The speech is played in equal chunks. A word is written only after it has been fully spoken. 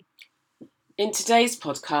In today's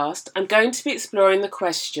podcast, I'm going to be exploring the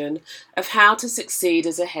question of how to succeed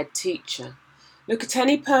as a head teacher. Look at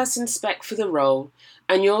any person's spec for the role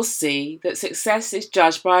and you'll see that success is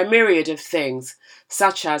judged by a myriad of things,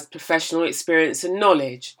 such as professional experience and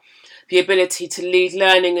knowledge, the ability to lead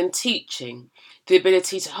learning and teaching, the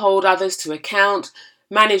ability to hold others to account,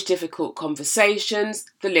 manage difficult conversations,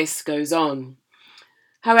 the list goes on.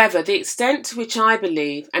 However, the extent to which I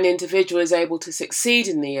believe an individual is able to succeed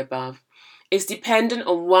in the above is dependent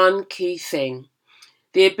on one key thing: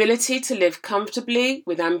 the ability to live comfortably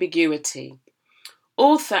with ambiguity.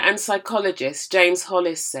 Author and psychologist James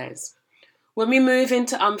Hollis says, when we move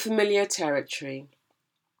into unfamiliar territory,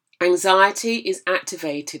 anxiety is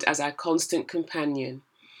activated as our constant companion.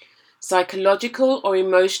 Psychological or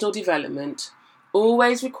emotional development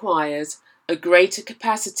always requires a greater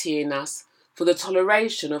capacity in us for the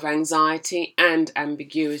toleration of anxiety and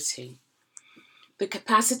ambiguity. The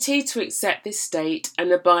capacity to accept this state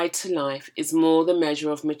and abide to life is more the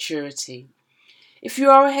measure of maturity. If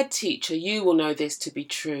you are a head teacher, you will know this to be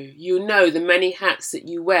true. You know the many hats that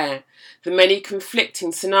you wear, the many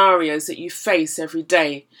conflicting scenarios that you face every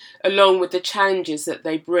day, along with the challenges that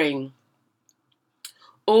they bring.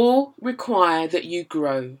 All require that you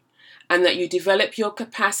grow and that you develop your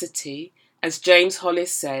capacity, as James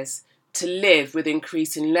Hollis says, to live with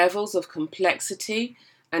increasing levels of complexity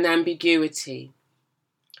and ambiguity.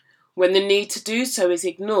 When the need to do so is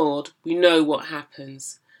ignored, we know what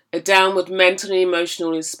happens: a downward mental and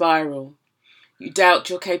emotional spiral. You doubt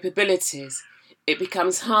your capabilities, it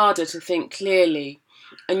becomes harder to think clearly,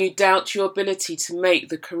 and you doubt your ability to make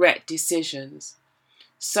the correct decisions.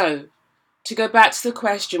 So, to go back to the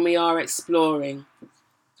question we are exploring,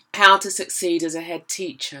 how to succeed as a head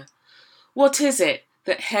teacher. What is it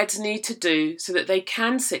that heads need to do so that they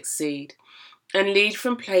can succeed and lead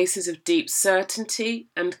from places of deep certainty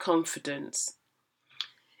and confidence?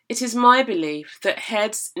 It is my belief that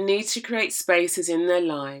heads need to create spaces in their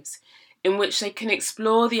lives in which they can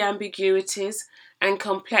explore the ambiguities and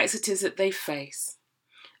complexities that they face,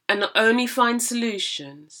 and not only find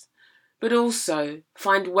solutions, but also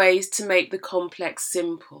find ways to make the complex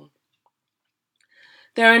simple.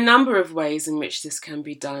 There are a number of ways in which this can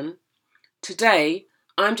be done. Today,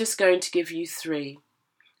 I'm just going to give you 3.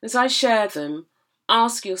 As I share them,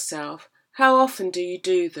 ask yourself, how often do you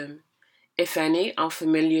do them? If any are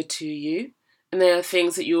familiar to you, and they are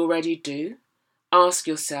things that you already do, ask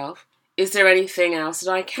yourself, is there anything else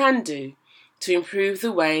that I can do to improve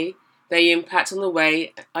the way they impact on the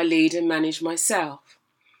way I lead and manage myself?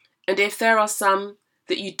 And if there are some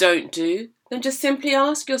that you don't do, then just simply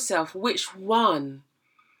ask yourself, which one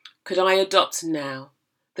could I adopt now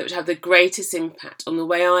that would have the greatest impact on the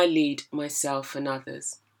way I lead myself and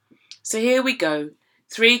others? So here we go.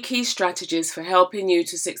 3 key strategies for helping you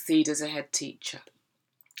to succeed as a head teacher.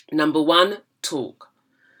 Number 1, talk.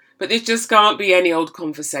 But this just can't be any old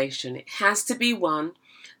conversation. It has to be one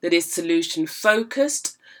that is solution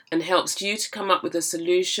focused and helps you to come up with a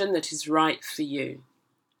solution that is right for you.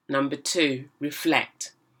 Number 2,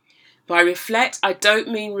 reflect. By reflect, I don't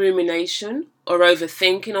mean rumination or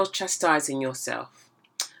overthinking or chastising yourself.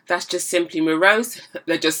 That's just simply morose.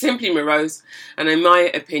 They're just simply morose, and in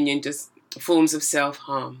my opinion, just forms of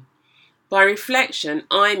self-harm. By reflection,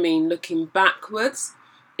 I mean looking backwards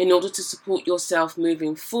in order to support yourself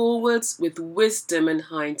moving forwards with wisdom and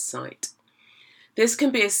hindsight. This can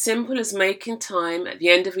be as simple as making time at the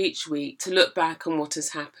end of each week to look back on what has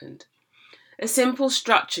happened. A simple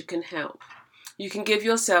structure can help. You can give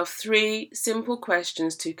yourself 3 simple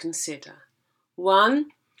questions to consider. 1,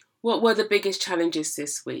 what were the biggest challenges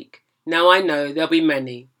this week? Now I know there'll be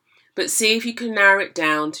many, but see if you can narrow it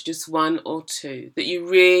down to just 1 or 2 that you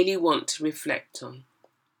really want to reflect on.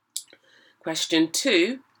 Question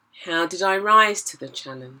 2, how did I rise to the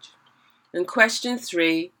challenge? And question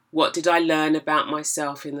 3, what did I learn about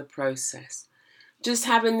myself in the process? Just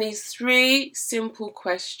having these 3 simple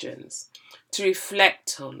questions to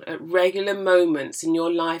reflect on at regular moments in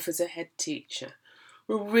your life as a head teacher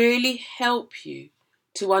will really help you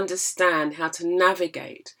to understand how to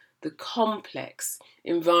navigate the complex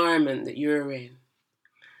environment that you're in.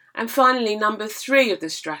 And finally, number 3 of the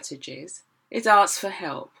strategies is ask for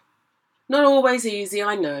help. Not always easy,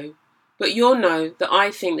 I know, but you'll know that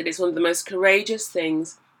I think that it's one of the most courageous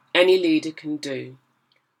things any leader can do.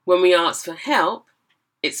 When we ask for help,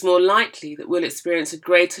 it's more likely that we'll experience a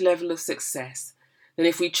greater level of success than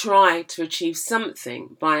if we try to achieve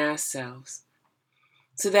something by ourselves.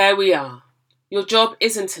 So there we are. Your job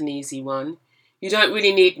isn't an easy one. You don't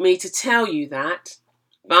really need me to tell you that.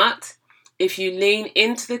 But if you lean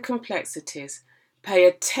into the complexities, pay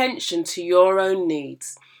attention to your own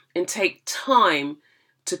needs, and take time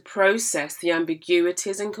to process the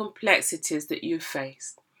ambiguities and complexities that you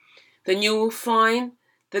face, then you will find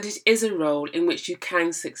that it is a role in which you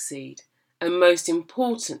can succeed, and most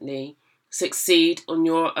importantly, succeed on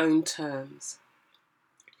your own terms.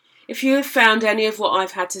 If you have found any of what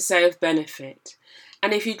I've had to say of benefit,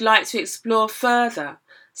 and if you'd like to explore further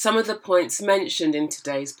some of the points mentioned in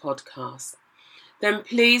today's podcast, then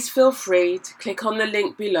please feel free to click on the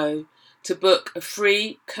link below to book a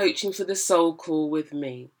free Coaching for the Soul call with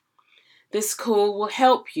me. This call will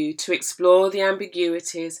help you to explore the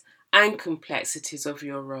ambiguities and complexities of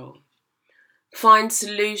your role. Find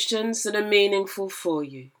solutions that are meaningful for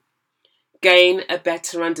you. Gain a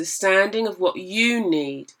better understanding of what you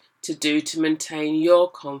need to do to maintain your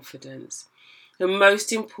confidence. And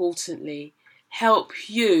most importantly, help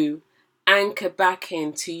you anchor back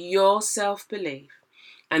into your self-belief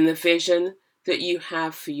and the vision that you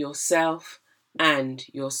have for yourself and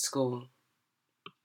your school.